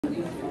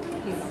everyone.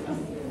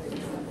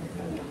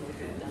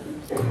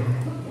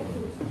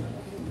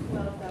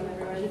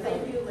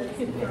 Thank you,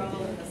 Lindsay, for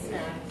all of the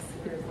snacks.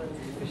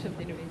 For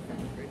something to be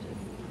purchased.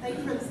 Thank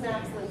you for the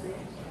snacks, Lindsay.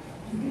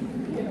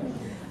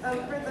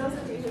 For those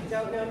of you who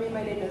don't know me,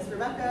 my name is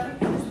Rebekah.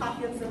 I'm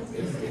Hopkinson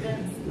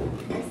students.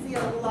 I see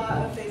a lot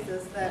of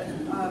faces that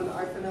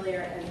are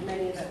familiar and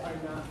many that are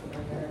not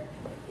familiar.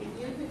 If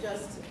you could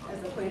just,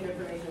 as a point of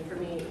information for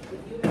me,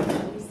 if you have an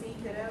EC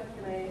kiddo,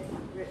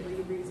 will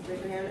you raise your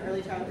hand?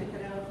 Early childhood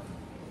kiddo?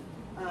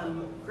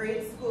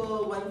 Grade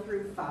school 1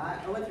 through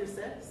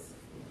 6.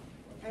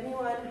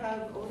 Anyone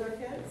have older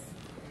kids?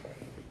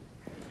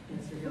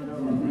 Who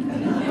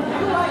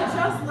I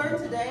just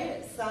learned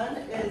today, son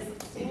is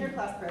senior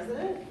class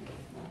president.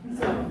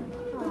 So,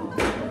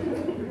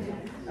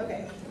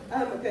 okay,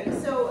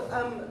 good. So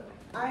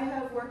I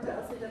have worked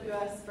at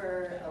LCWS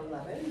for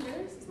 11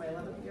 years. It's my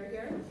 11th year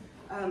here.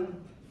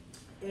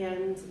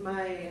 And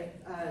my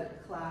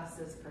class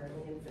is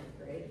currently in 5th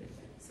grade.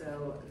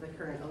 So the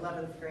current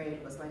 11th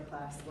grade was my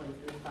class 1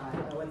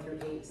 through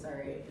 8,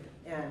 sorry.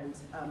 And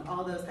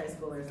all those high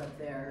schoolers up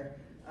there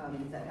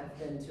that have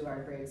been to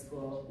our grade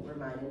school were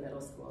mine in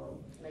middle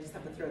school. And I just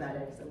have to throw that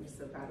in because I'm just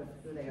so proud of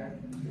who they are.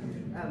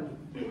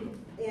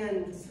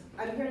 And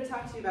I'm here to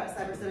talk to you about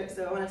cyber civics,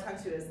 so I want to talk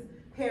to you as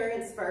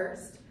parents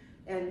first,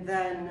 and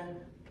then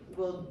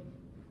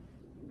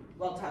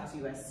I'll talk to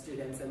you as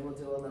students, and we'll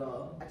do a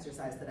little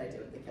exercise that I do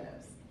with the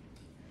kiddos.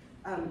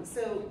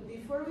 So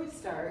before we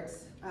start,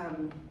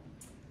 I'm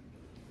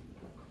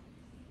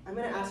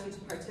going to ask you to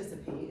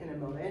participate in a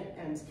moment,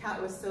 and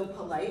Kat was so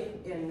polite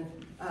in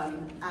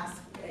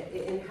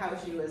how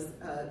she was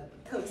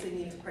coaxing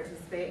you to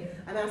participate.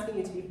 I'm asking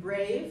you to be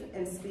brave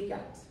and speak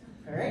out,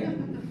 all right?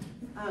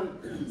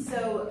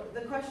 So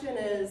the question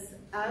is,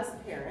 as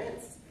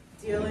parents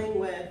dealing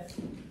with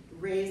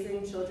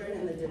raising children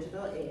in the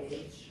digital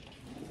age,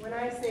 when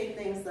I say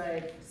things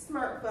like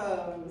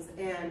smartphones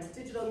and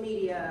digital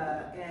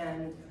media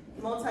and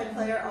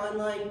multiplayer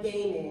online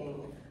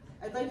gaming,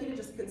 I'd like you to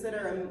just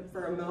consider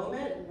for a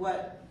moment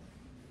what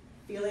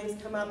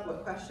feelings come up,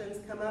 what questions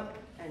come up,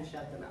 and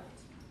shut them out.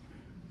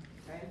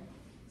 Okay?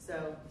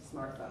 So,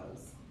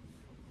 smartphones.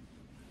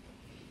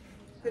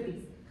 Could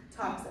be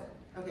toxic.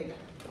 Okay,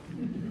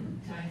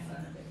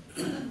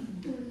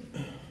 good.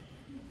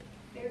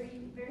 Very,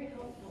 very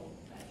helpful,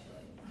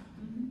 actually.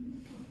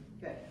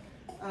 Good.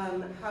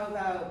 How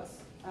about,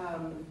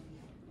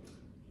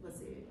 let's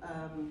see,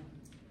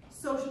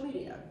 social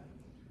media?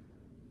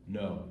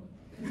 No.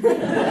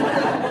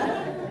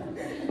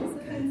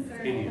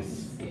 Hideous.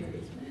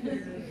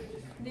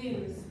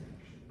 News.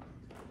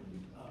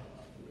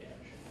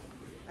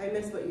 I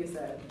missed what you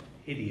said.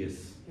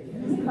 Hideous.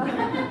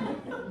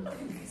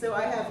 So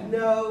I have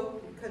no,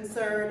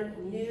 concern,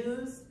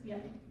 news,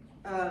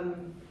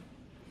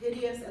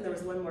 hideous, and there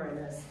was one more I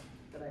missed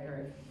that I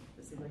heard.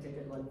 This seemed like a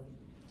good one.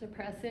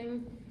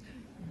 Depressing.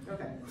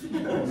 Okay.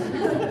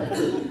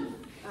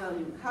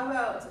 How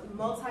about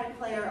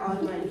multiplayer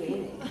online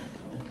gaming?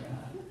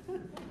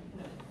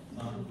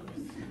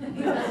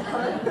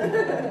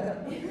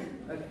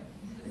 Okay.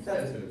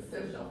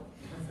 Social.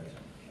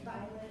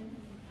 Violent.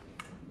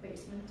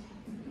 Basement.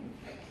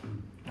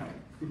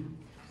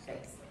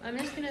 Thanks. I'm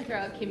just going to throw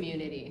out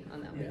community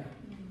on that one.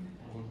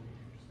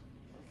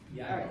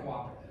 Yeah, All right.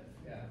 cooperative,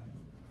 yeah.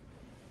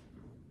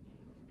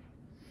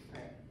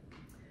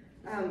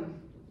 All right.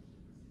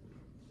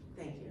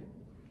 Thank you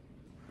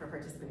for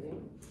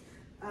participating.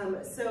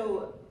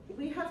 So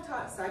we have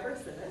taught cyber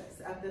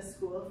civics at this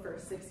school for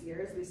 6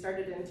 years. We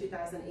started in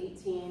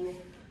 2018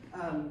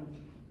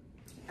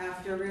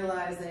 after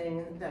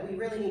realizing that we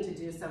really need to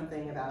do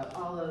something about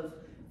all of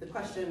the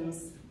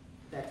questions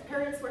that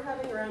parents were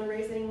having around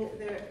raising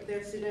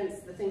their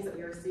students, the things that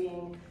we were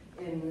seeing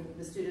in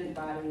the student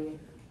body,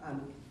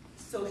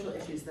 social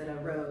issues that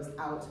arose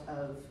out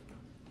of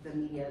the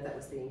media that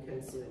was being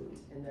consumed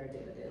in their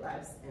day-to-day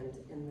lives and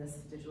in this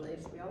digital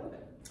age that we all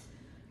live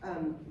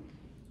in.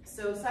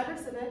 So cyber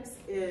civics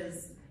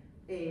is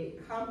a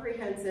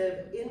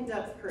comprehensive,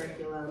 in-depth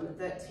curriculum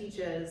that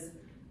teaches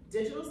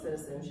digital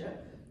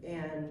citizenship,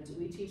 and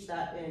we teach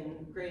that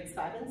in grades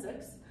 5 and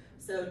 6.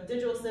 So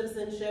digital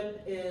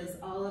citizenship is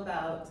all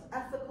about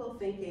ethical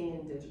thinking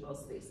in digital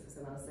spaces,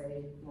 and I'll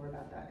say more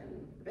about that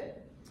in a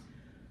bit.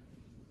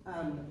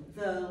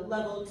 The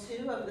level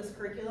 2 of this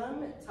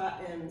curriculum,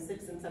 taught in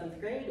 6th and 7th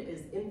grade,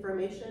 is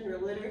information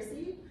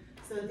literacy.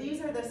 So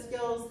these are the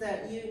skills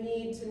that you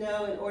need to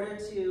know in order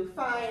to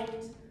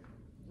find,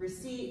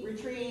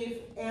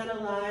 retrieve,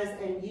 analyze,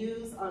 and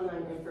use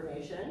online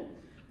information.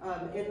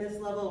 In this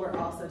level, we're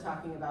also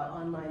talking about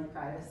online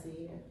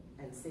privacy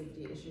and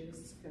safety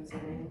issues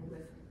concerning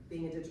with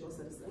being a digital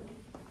citizen.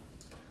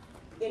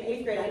 In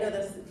 8th grade, I know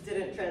this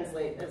didn't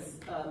translate as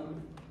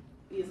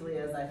easily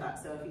as I thought,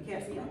 so if you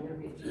can't see, I'm going to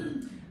read it to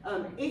you.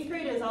 8th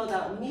grade is all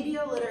about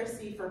media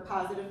literacy for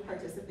positive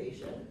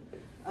participation.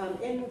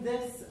 In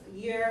this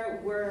year,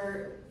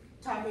 we're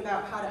talking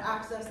about how to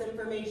access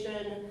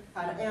information,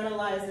 how to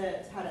analyze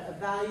it, how to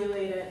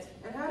evaluate it,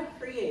 and how to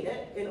create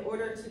it in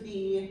order to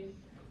be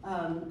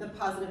the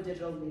positive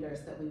digital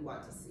leaders that we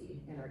want to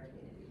see in our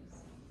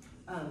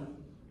communities.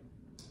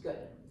 Good.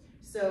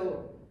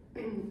 So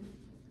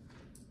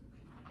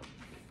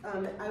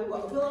I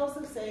will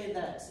also say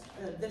that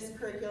this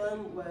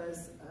curriculum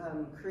was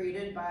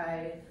created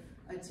by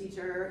a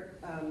teacher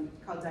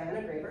called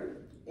Diana Graber,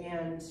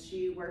 and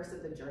she works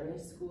at the Journey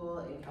School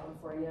in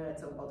California.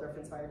 It's a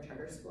Waldorf-inspired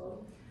charter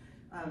school.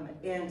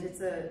 And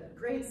it's a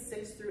grade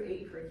 6 through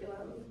 8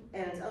 curriculum,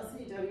 and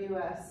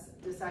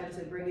LCWS decided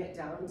to bring it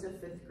down to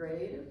 5th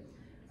grade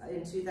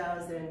in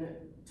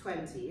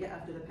 2020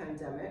 after the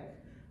pandemic,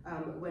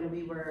 when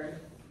we were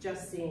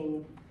just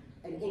seeing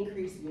an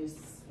increased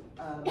use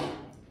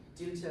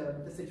due to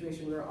the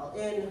situation we were all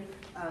in,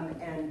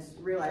 and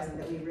realizing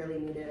that we really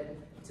needed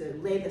to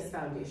lay this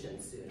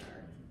foundation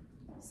sooner.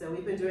 So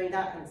we've been doing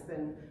that, and it's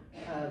been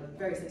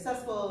very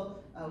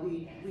successful.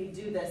 We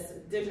do this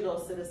digital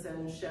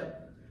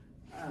citizenship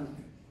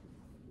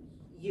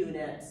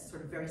unit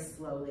sort of very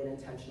slowly and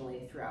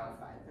intentionally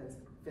throughout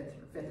 5th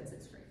and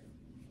 6th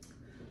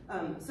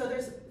grade. So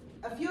there's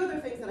a few other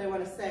things that I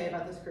want to say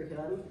about this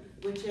curriculum,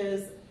 which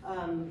is,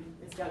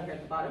 it's down here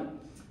at the bottom.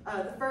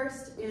 The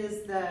first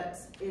is that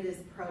it is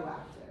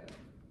proactive,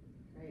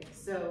 right?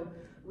 So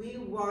we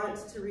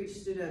want to reach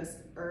students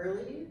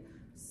early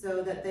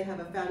so that they have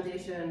a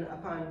foundation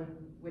upon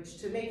which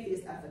to make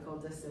these ethical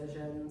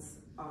decisions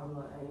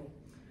online.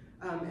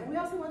 And we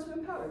also want to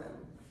empower them,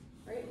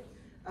 right?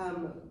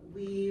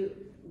 We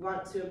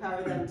want to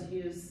empower them to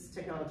use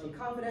technology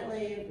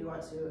confidently. We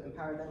want to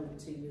empower them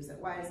to use it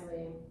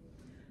wisely.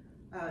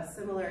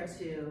 Similar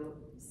to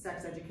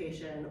sex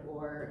education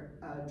or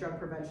drug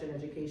prevention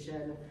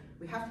education,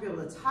 we have to be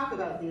able to talk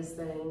about these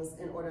things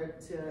in order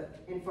to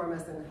inform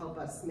us and help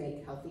us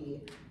make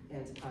healthy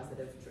and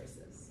positive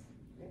choices.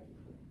 Right?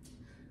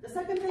 The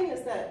second thing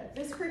is that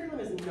this curriculum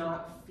is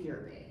not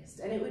fear-based,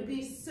 and it would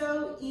be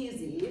so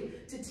easy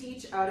to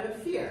teach out of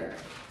fear.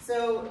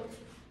 So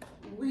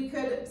we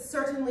could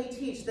certainly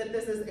teach that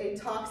this is a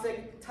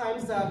toxic time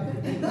suck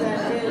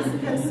that is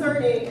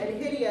concerning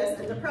and hideous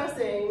and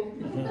depressing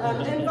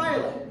and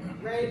violent,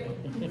 right?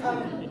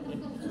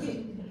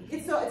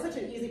 It's such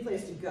an easy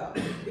place to go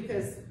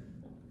because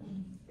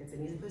it's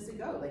an easy place to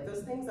go. Like,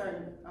 those things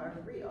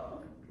are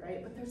real,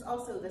 right? But there's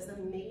also this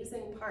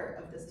amazing part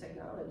of this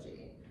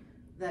technology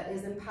that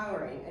is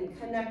empowering and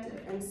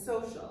connected and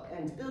social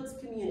and builds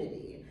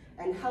community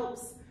and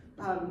helps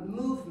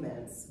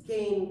movements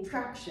gain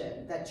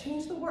traction that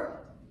change the world,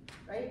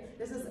 right?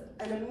 This is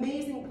an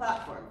amazing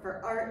platform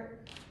for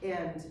art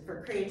and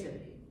for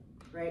creativity,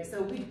 right?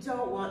 So we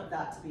don't want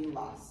that to be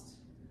lost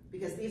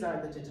because these are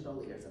the digital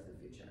leaders of the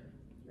future,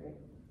 right?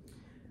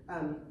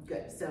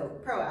 Good, so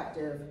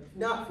proactive,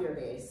 not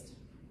fear-based.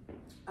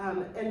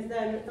 And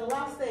then the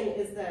last thing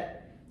is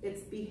that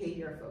it's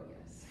behavior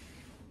focused,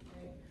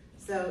 right?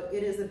 So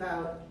it is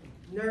about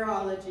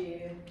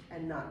neurology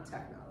and not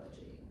technology.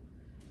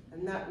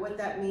 And what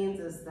that means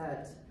is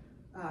that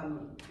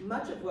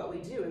much of what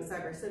we do in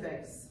cyber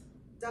civics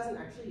doesn't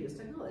actually use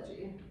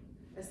technology,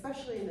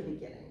 especially in the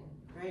beginning,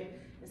 right?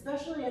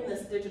 Especially in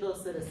this digital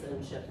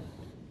citizenship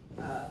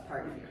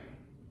part here,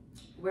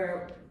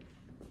 where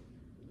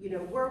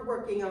we're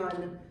working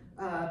on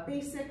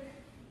basic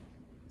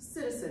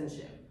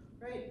citizenship,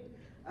 right?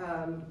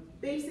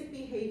 Basic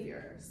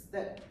behaviors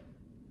that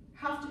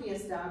have to be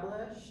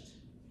established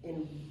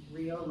in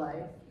real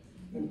life,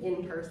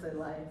 in-person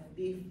life,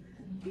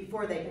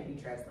 before they can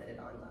be translated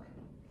online.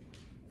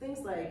 Things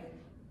like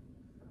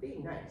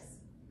being nice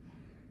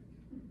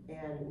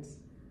and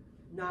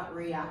not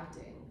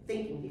reacting,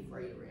 thinking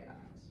before you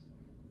react.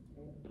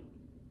 Okay.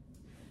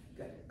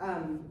 Good.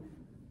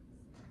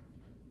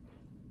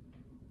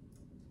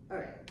 All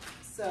right,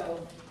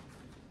 so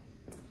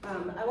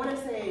I want to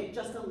say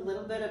just a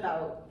little bit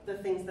about the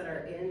things that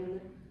are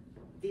in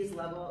these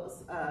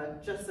levels,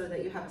 just so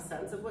that you have a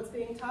sense of what's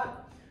being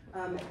taught.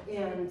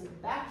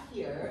 And back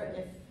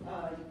here,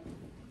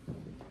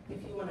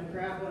 if you want to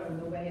grab one on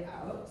the way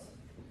out,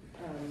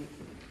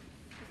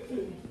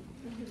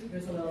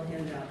 there's a little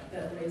handout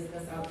that lays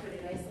this out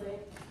pretty nicely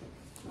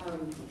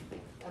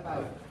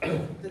about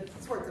the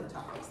sorts of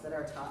topics that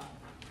are taught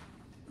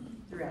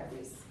throughout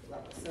these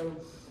levels. So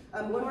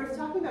when we're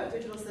talking about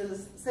digital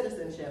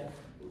citizenship,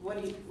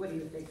 what do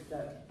you think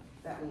that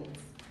means?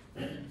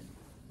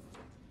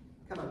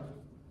 Come on,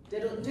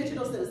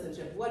 digital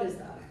citizenship. What is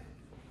that?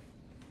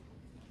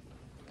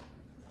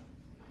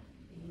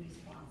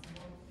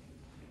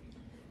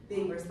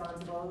 Being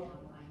responsible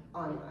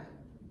online.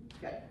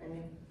 Good.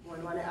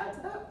 Anyone want to add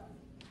to that?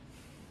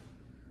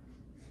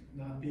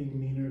 Not being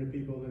meaner to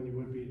people than you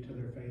would be to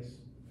their face.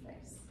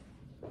 Nice.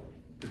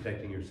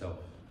 Protecting yourself.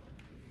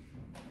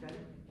 Good.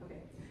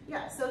 Okay.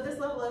 Yeah, so this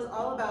level is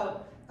all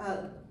about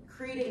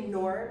creating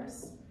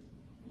norms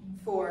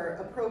for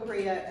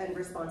appropriate and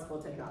responsible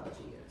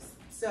technology use.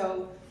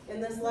 So in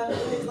these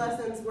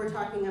lessons, we're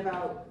talking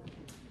about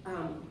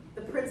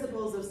the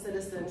principles of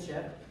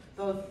citizenship,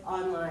 both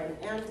online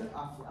and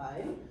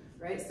offline,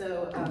 right?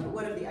 So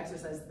one of the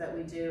exercises that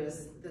we do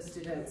is the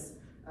students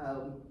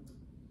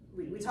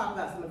we talk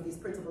about some of these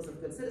principles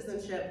of good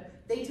citizenship.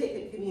 They take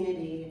a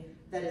community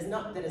that is an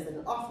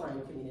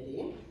offline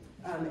community,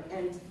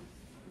 and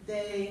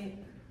they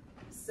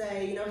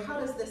say, you know, how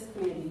does this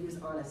community use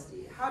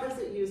honesty? How does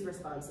it use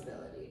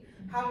responsibility?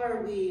 How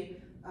are we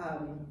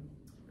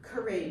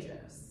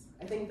courageous?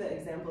 I think the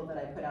example that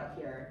I put out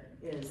here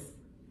is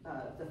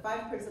the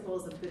 5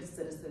 principles of good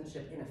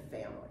citizenship in a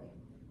family,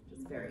 which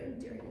is very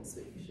endearing and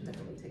sweet. You should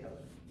definitely take a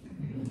look.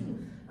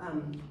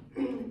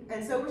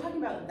 And so we're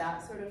talking about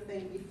that sort of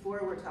thing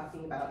before we're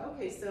talking about,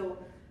 okay, so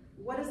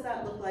what does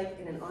that look like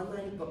in an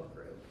online book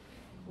group?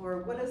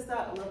 Or what does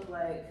that look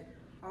like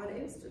on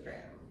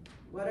Instagram?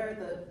 What are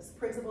the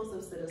principles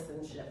of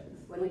citizenship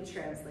when we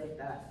translate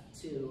that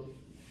to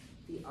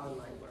the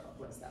online world?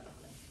 What does that look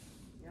like?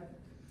 Yep.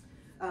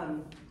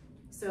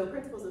 So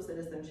principles of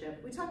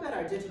citizenship. We talk about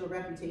our digital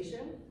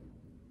reputation.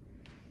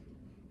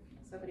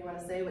 Somebody want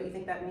to say what you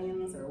think that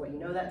means or what you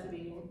know that to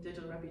be,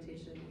 digital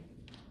reputation?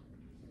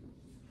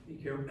 Be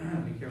careful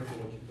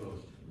what you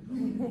post.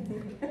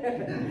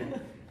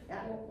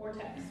 Yeah. Or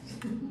text.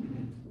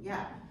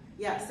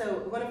 Yeah,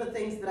 so one of the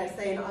things that I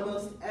say in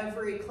almost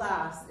every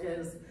class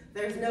is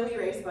there's no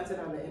erase button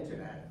on the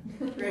internet.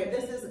 Right?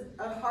 This is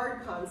a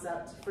hard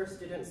concept for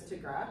students to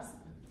grasp.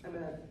 I'm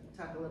going to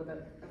talk a little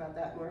bit about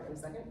that more in a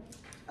second.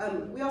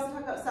 We also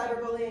talk about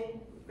cyberbullying,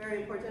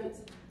 very important.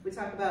 We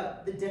talk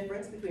about the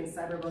difference between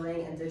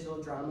cyberbullying and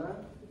digital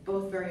drama,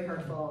 both very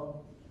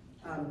hurtful.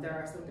 There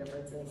are some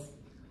differences.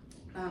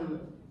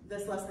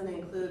 This lesson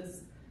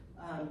includes,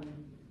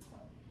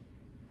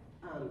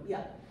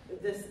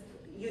 this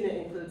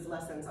unit includes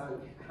lessons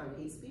on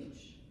hate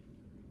speech,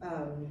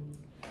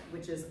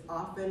 which is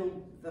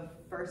often the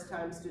first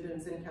time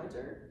students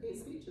encounter hate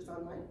speech is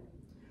online.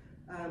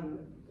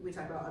 We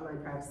talk about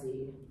online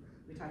privacy.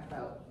 We talk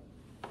about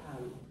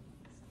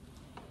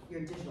your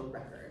digital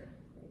record,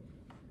 right?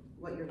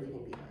 What you're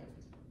leaving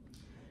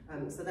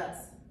behind. So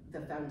that's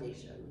the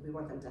foundation. We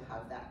want them to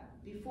have that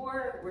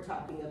before we're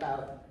talking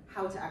about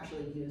how to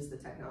actually use the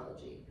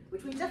technology,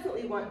 which we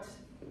definitely want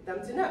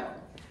them to know.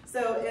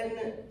 So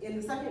in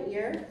the second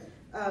year,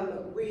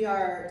 we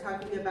are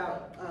talking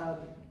about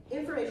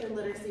information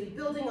literacy,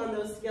 building on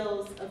those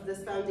skills of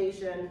this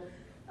foundation.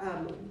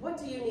 What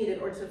do you need in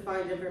order to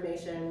find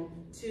information,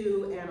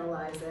 to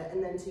analyze it,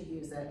 and then to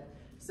use it?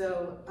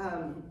 So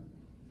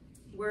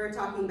we're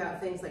talking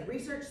about things like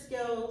research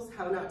skills,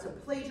 how not to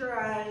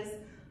plagiarize,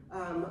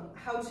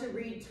 how to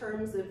read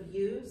terms of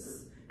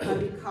use, how to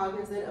be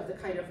cognizant of the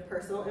kind of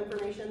personal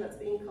information that's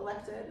being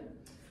collected.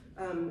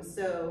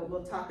 So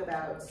we'll talk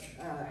about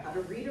how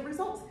to read a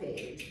results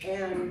page.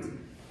 And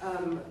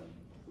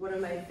one of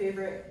my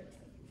favorite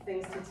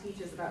things to teach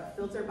is about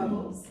filter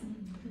bubbles.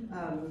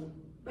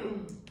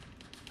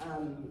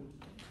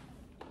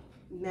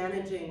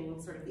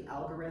 Managing sort of the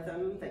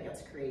algorithm that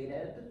gets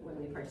created when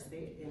we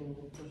participate in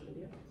social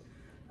media.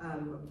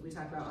 We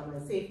talk about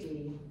online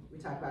safety. We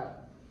talk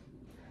about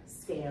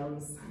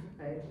scams,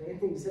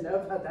 right? We need to know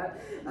about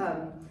that.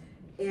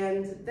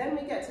 And then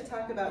we get to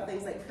talk about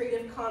things like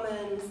Creative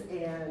Commons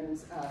and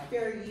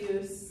fair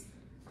use,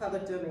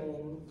 public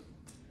domain,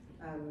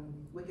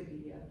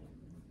 Wikipedia.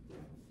 Yeah.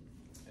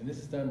 And this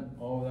is done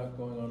all without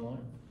going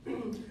online?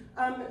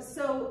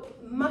 So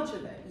much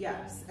of it,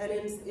 yes. And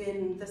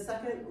in the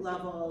second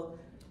level,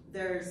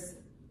 there's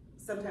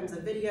sometimes a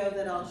video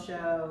that I'll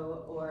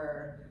show,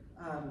 or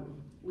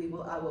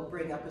I will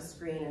bring up a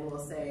screen and we'll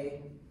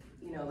say,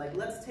 you know, like,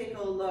 let's take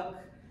a look,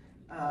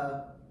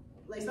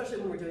 like especially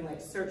when we're doing like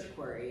search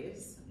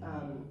queries,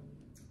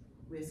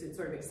 we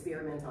sort of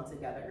experiment all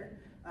together.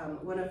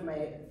 One of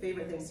my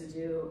favorite things to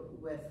do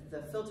with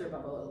the filter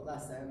bubble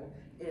lesson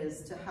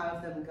is to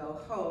have them go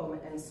home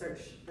and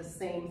search the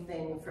same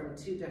thing from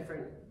 2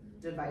 different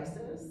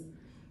devices.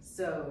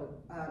 So,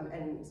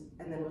 and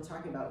then we're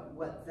talking about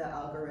what the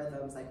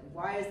algorithms, like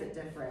why is it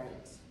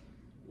different,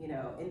 you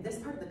know, in this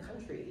part of the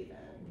country even,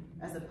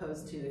 as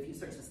opposed to if you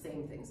search the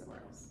same thing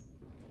somewhere else.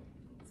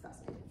 It's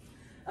fascinating.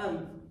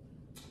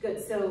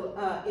 Good, so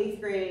 8th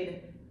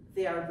grade,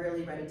 they are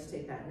really ready to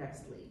take that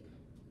next leap,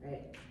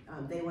 right?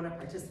 They want to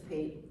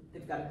participate.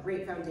 They've got a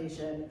great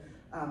foundation.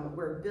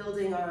 We're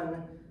building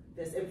on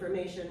this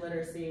information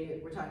literacy.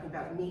 We're talking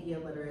about media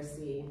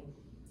literacy,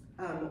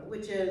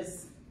 which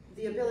is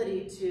the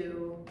ability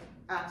to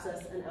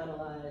access and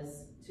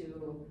analyze,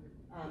 to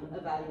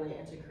evaluate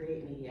and to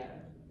create media.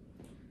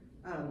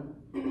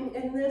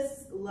 In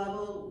this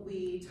level,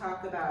 we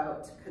talk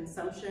about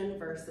consumption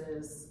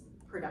versus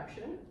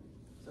production.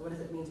 So what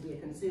does it mean to be a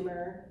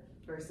consumer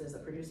versus a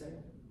producer?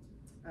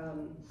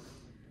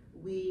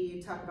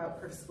 We talk about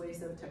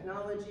persuasive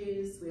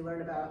technologies. We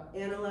learn about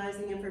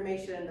analyzing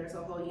information. There's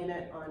a whole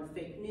unit on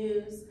fake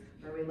news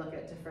where we look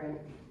at different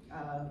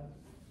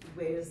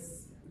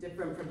ways,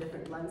 from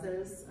different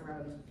lenses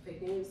around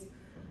fake news.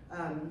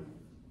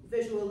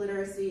 Visual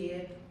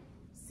literacy,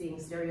 seeing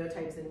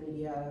stereotypes in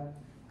media,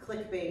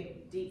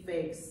 clickbait,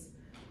 deepfakes.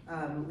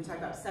 We talk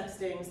about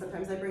sexting.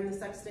 Sometimes I bring the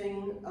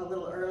sexting a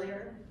little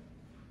earlier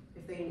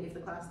if the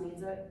class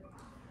needs it.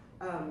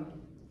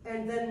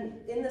 And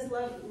then in this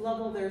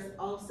level, there's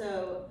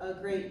also a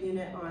great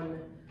unit on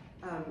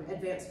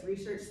advanced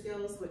research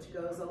skills, which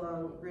goes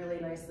along really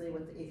nicely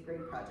with the 8th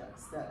grade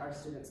projects that our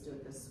students do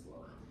at this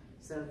school.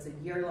 So it's a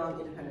year-long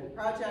independent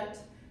project.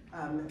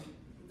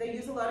 They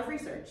use a lot of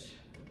research,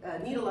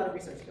 need a lot of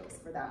research skills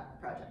for that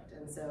project,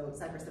 and so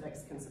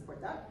Civics can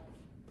support that.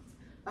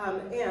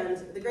 And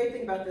the great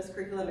thing about this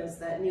curriculum is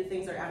that new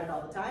things are added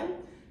all the time.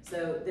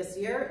 So this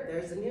year,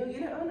 there's a new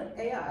unit on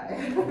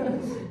AI.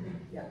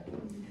 Yeah,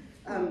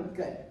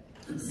 good.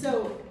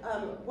 So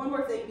one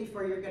more thing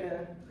before you're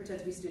gonna pretend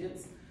to be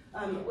students,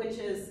 which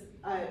is,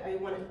 I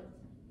wanted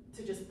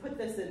to just put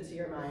this into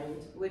your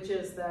mind, which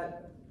is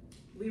that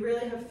we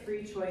really have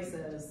 3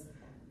 choices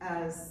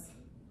as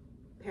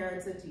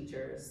parents and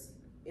teachers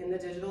in the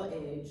digital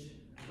age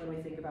when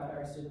we think about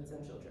our students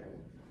and children.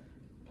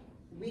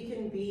 We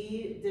can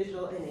be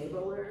digital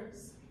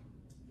enablers,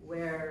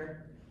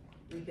 where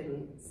we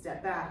can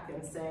step back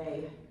and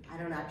say, I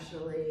don't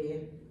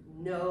actually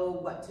know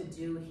what to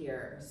do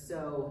here,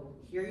 so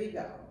here you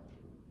go.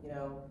 You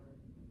know,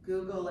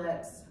 Google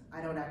it.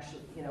 I don't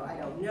actually, I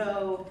don't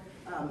know.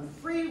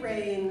 Free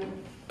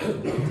reign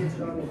in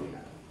digital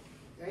media,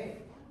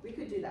 right? We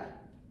could do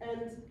that.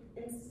 And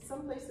in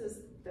some places,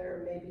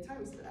 there may be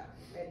times for that,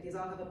 right? These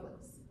all have a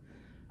place.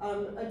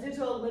 A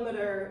digital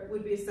limiter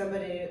would be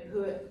somebody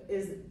who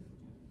is,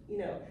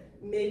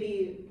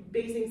 maybe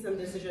basing some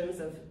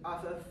decisions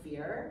off of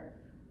fear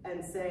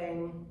and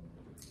saying,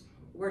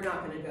 we're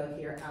not going to go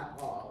here at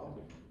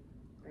all,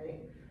 right?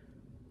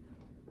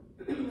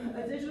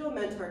 A digital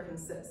mentor can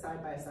sit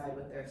side by side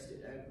with their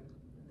student,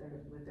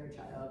 with their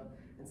child,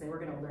 and say, we're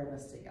going to learn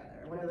this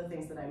together. One of the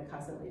things that I'm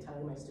constantly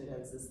telling my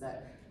students is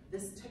that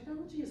this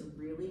technology is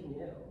really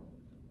new.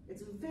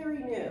 It's very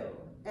new,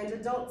 and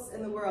adults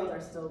in the world are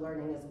still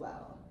learning as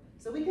well.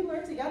 So we can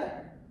learn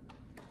together,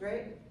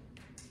 right?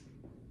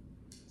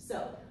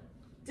 So,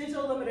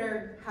 digital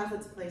limiter has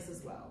its place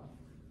as well.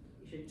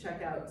 You should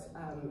check out,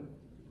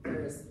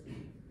 there's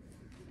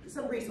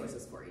some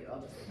resources for you, I'll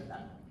just leave it at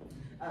that.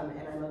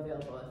 And I'm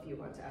available if you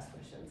want to ask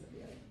questions at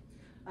the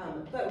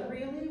end. But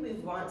really, we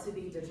want to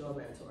be digital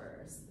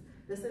mentors.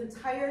 This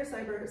entire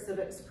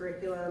Civics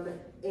curriculum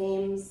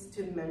aims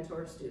to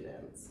mentor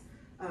students.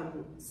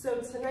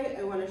 So tonight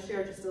I want to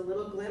share just a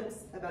little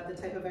glimpse about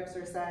the type of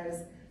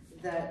exercise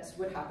that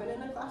would happen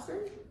in a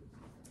classroom.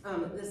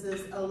 This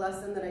is a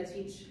lesson that I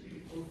teach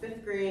in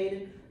 5th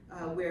grade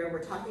where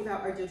we're talking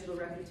about our digital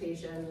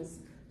reputations.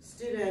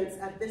 Students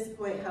at this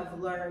point have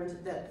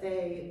learned that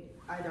they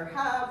either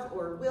have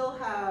or will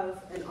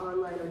have an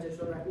online or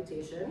digital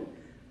reputation.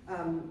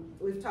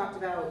 We've talked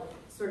about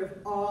sort of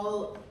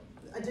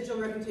a digital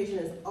reputation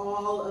is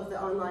all of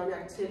the online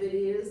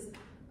activities,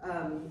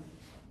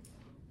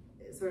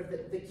 sort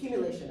of the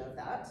accumulation of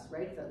that,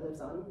 right, that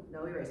lives on,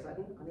 no erase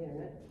button on the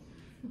internet.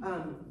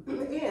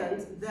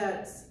 And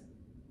that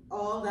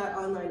all that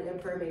online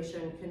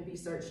information can be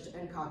searched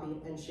and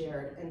copied and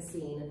shared and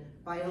seen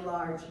by a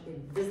large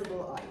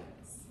invisible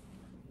audience,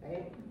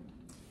 right?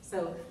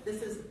 So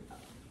this is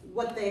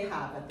what they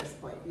have at this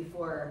point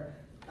before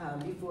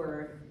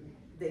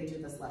they do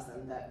this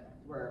lesson that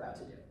we're about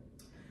to do.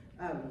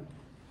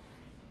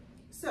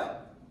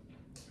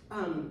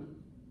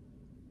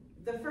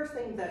 The first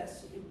thing that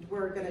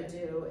we're gonna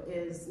do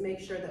is make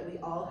sure that we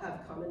all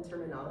have common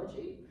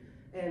terminology.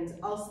 And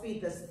I'll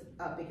speed this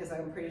up because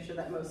I'm pretty sure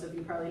that most of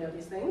you probably know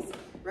these things,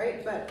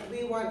 right? But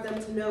we want them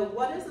to know,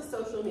 what is a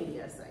social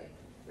media site,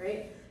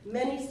 right?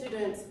 Many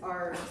students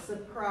are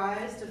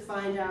surprised to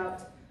find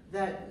out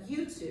that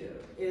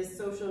YouTube is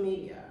social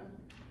media,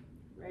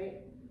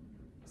 right?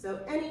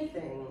 So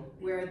anything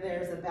where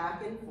there's a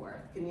back and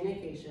forth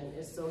communication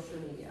is social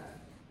media.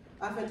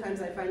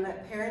 Oftentimes I find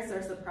that parents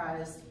are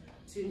surprised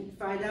to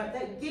find out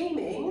that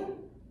gaming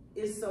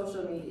is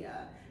social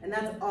media. And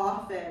that's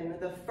often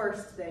the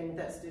first thing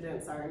that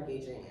students are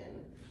engaging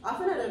in.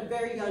 Often at a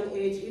very young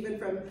age, even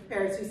from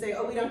parents who say,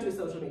 oh, we don't do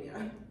social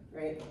media,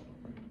 right?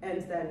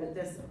 And then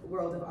this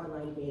world of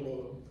online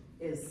gaming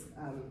is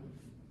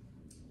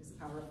a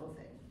powerful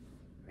thing,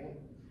 right?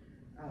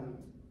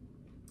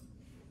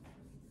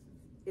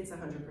 It's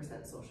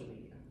 100% social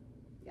media,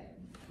 yeah.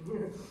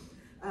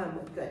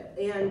 Good,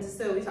 and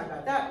so we talk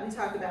about that. We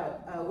talk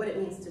about what it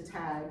means to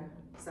tag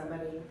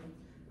somebody.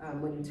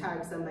 When you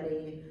tag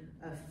somebody,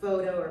 a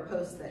photo or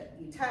post that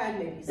you tag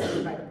may be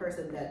seen by the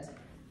person that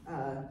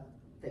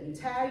you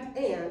tagged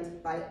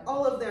and by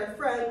all of their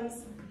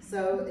friends.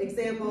 So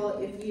example,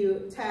 if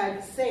you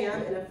tag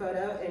Sam in a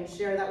photo and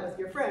share that with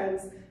your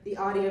friends, the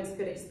audience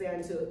could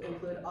expand to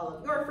include all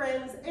of your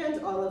friends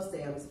and all of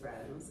Sam's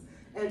friends.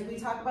 And we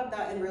talk about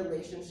that in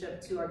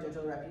relationship to our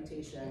digital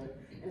reputation.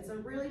 And it's a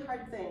really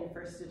hard thing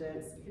for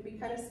students. It can be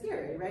kind of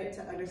scary, right,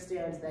 to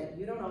understand that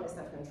you don't always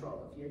have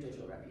control of your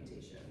digital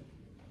reputation.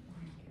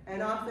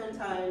 And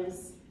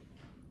oftentimes,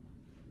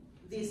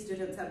 these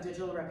students have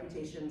digital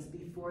reputations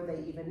before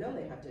they even know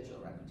they have digital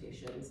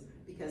reputations,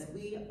 because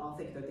we all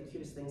think they're the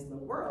cutest things in the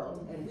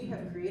world, and we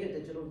have created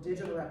a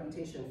digital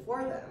reputation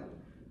for them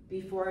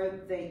before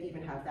they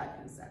even have that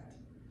consent.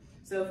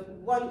 So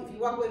if you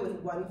walk away with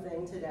one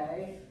thing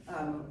today,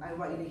 I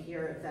want you to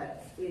hear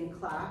that in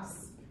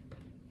class,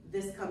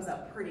 this comes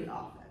up pretty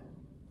often,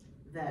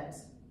 that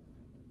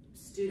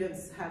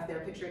students have their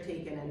picture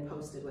taken and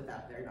posted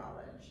without their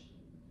knowledge.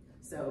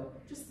 So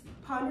just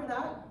ponder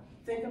that,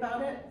 think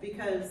about it,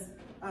 because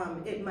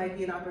it might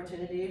be an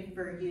opportunity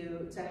for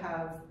you to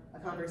have a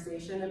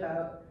conversation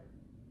about,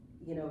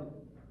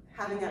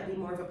 having that be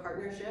more of a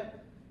partnership.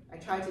 I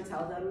try to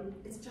tell them,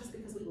 it's just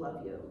because we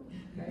love you,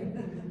 okay?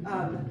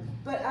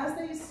 But as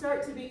they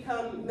start to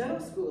become middle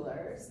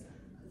schoolers,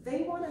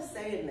 they want to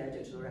say in their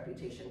digital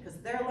reputation because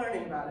they're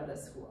learning about it at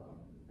school,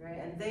 right?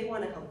 And they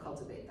want to help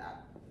cultivate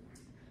that.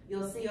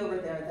 You'll see over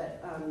there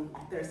that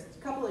there's a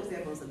couple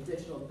examples of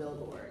digital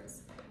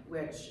billboards,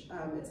 which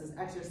it's an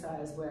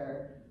exercise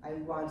where I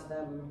want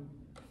them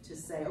to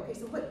say, okay,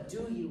 so what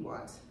do you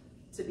want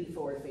to be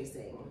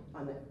forward-facing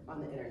on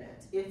the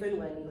internet, if and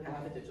when you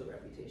have a digital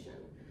reputation?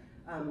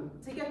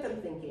 To get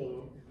them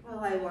thinking, well,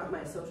 I want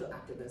my social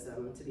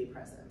activism to be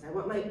present. I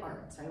want my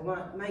art. I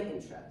want my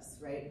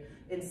interests, right?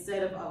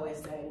 Instead of always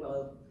saying,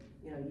 well,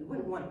 you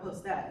wouldn't want to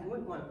post that. You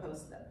wouldn't want to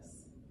post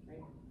this,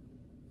 right?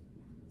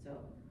 So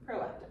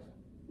proactive,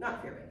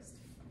 not fear-based.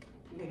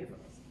 You make your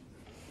focus.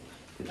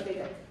 Okay,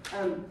 good.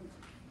 Can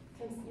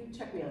you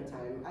check me on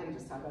time? I can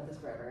just talk about this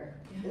forever.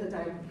 Is it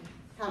time?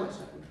 How much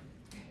time?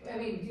 I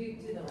mean,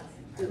 do the lesson.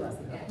 Do the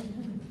lesson.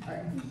 Yeah. All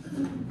right.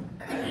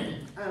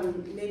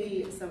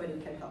 Maybe somebody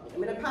can help me.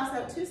 I'm going to pass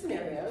out two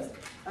scenarios.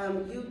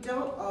 You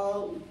don't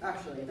all,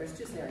 actually, there's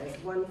two scenarios,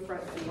 one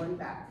front and one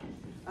back.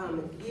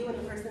 You and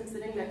the person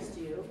sitting next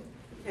to you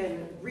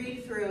can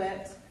read through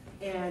it,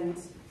 and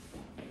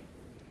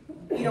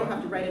you don't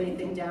have to write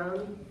anything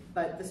down,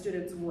 but the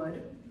students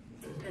would,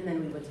 and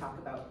then we would talk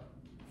about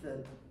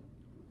the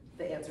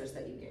answers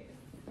that you gave.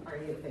 Are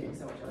you? Thank you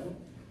so much, Ellen.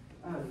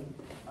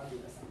 I'll do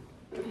this.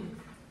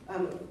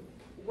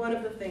 One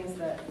of the things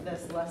that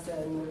this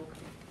lesson,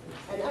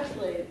 and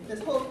actually this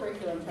whole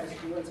curriculum tries to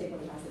do, and take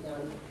and pass it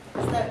down,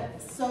 is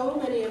that so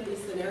many of these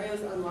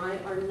scenarios online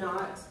are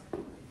not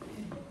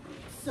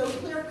so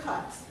clear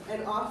cut,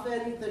 and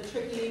often the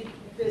tricky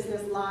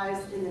business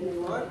lies in the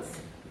nuance,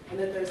 and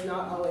that there's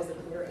not always a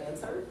clear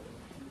answer.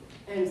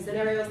 And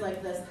scenarios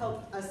like this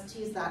help us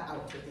tease that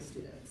out with the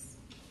students.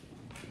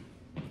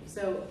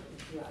 So,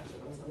 you actually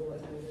want to tell me what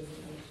time it is?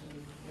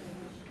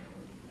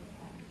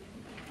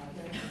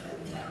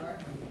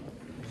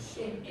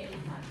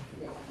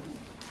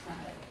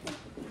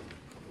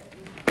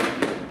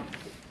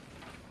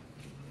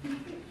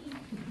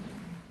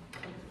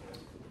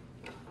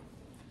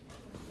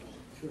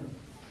 Sure.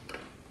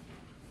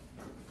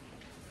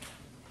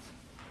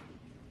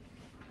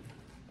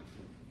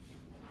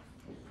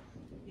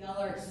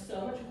 Y'all are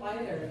so much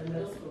quieter than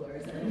middle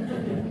schoolers.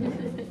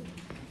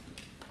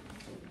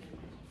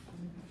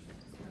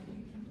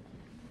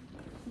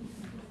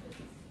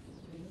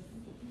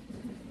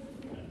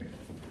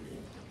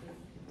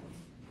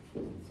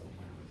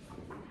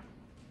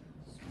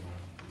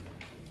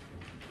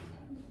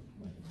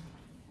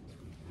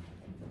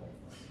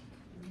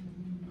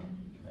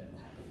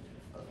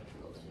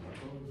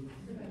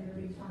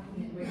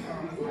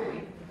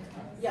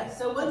 Yes,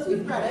 so once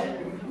you've read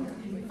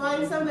it,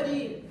 find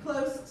somebody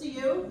close to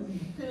you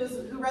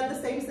who read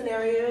the same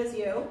scenario as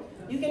you.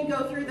 You can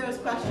go through those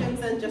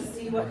questions and just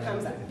see what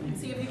comes up.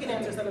 See if you can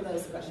answer some of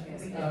those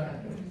questions.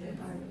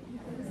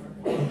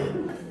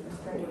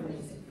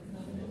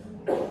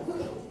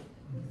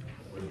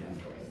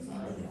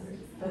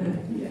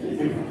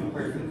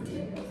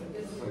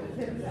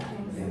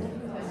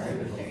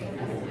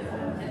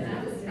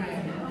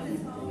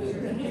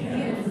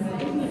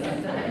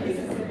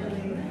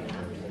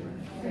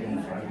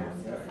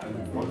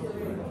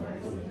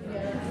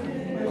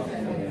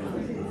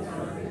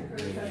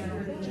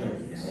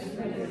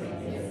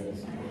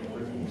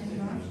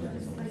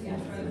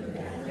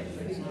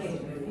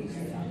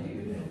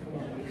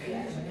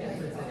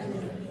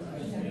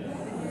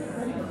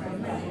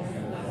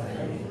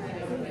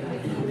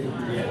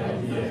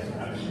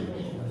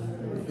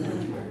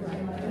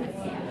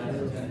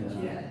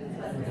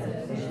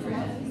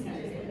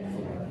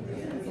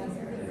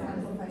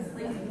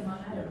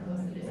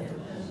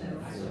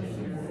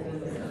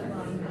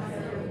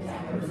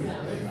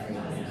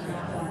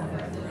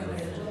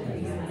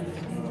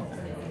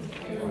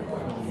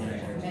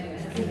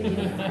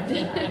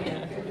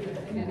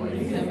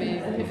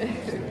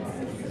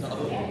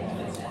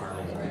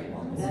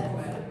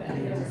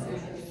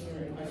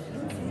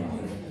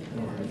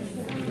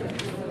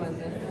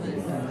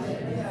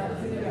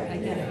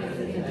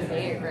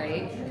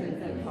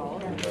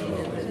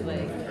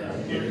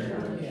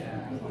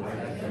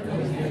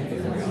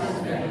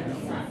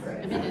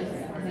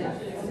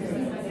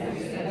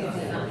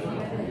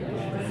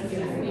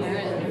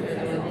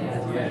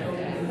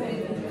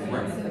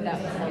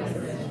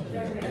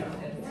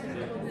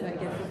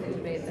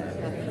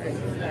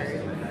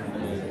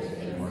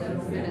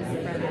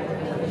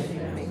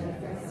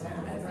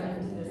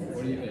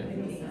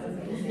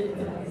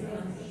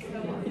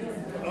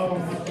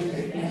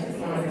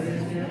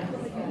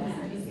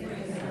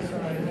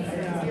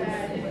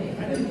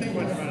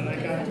 much fun. I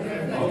got to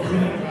read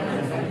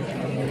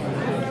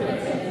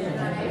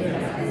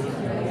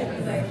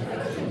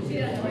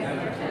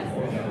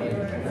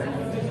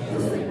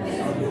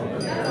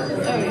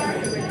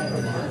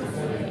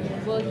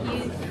Well,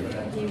 he's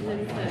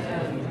into gaming.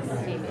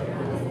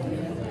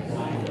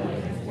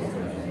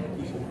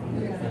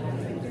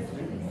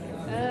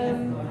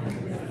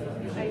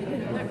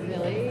 Not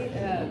really,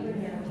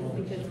 just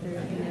because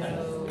there's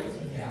no.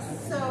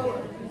 So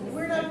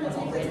we're not going to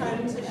take the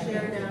time to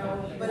share now,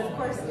 but of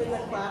course in the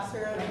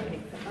classroom,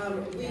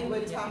 we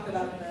would talk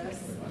about this,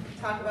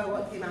 talk about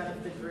what came out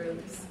of the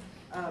groups.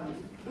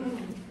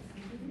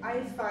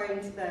 I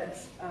find that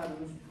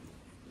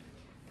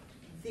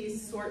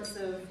these sorts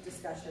of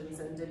discussions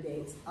and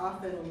debates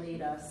often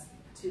lead us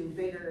to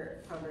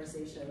bigger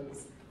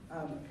conversations,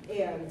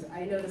 and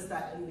I noticed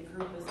that in the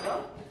group as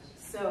well.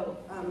 So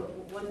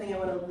one thing I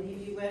want to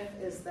leave you with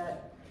is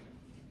that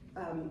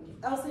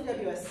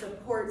LCWS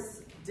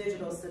supports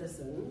digital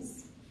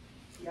citizens,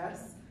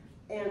 yes,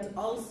 and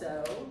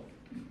also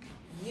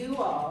you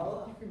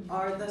all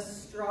are the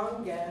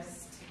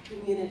strongest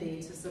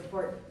community to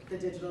support the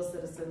digital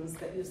citizens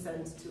that you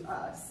send to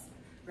us,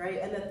 right?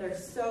 And that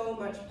there's so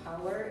much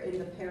power in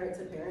the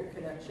parent-to-parent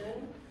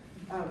connection.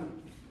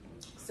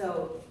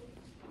 So,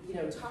 you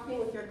know, talking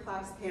with your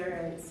class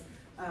parents,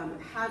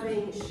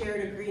 having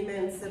shared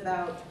agreements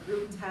about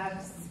group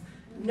texts,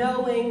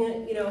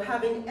 knowing, you know,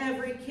 having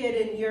every kid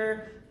in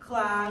your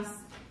class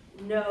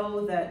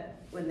know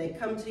that when they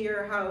come to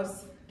your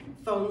house,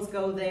 phones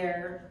go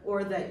there,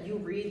 or that you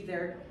read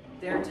their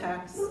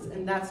texts,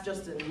 and that's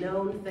just a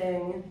known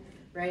thing,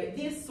 right?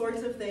 These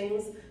sorts of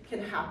things can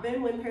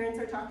happen when parents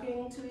are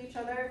talking to each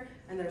other,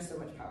 and there's so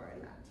much power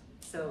in that.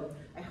 So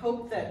I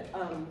hope that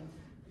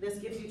this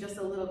gives you just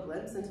a little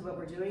glimpse into what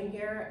we're doing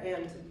here,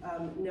 and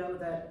know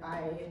that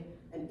I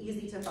am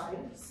easy to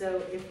find.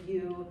 So if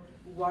you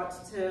want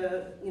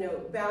to, you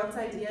know, bounce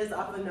ideas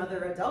off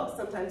another adult,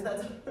 sometimes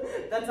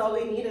that's all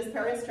we need as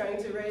parents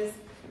trying to raise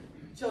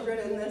children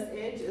in this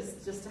age, is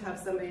just to have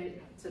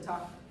somebody to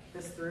talk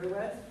this through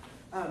with.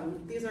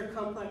 These are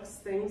complex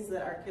things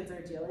that our kids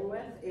are dealing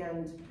with,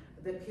 and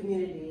the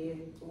community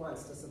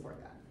wants to support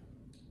that.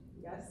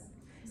 Yes?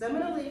 So I'm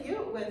going to leave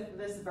you with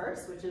this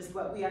verse, which is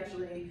what we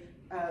actually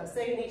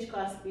say in each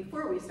class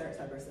before we start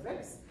Cyber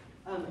Civics.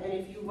 And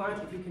if you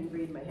want, if you can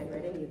read my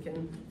handwriting, you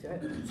can do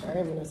it. Sorry,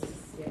 I'm going to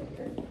stand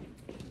here.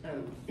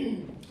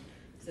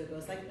 So it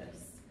goes like this.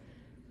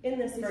 In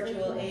this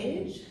virtual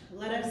age,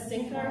 let us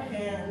sink our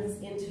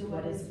hands into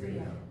what is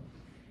real.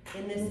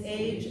 In this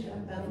age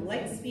of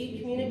light-speed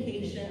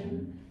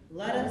communication,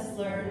 let us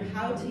learn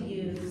how to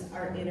use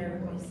our inner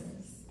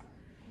voices.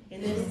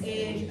 In this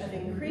age of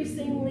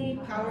increasingly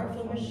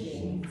powerful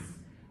machines,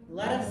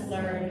 let us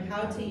learn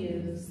how to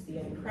use the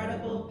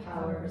incredible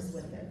powers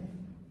within.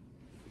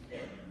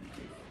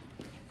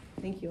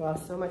 Thank you all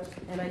so much.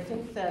 And I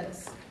think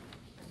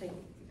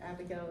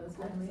Abigail is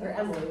next, or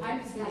Emily. I'm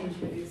just going to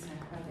introduce her.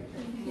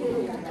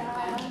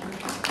 Yeah.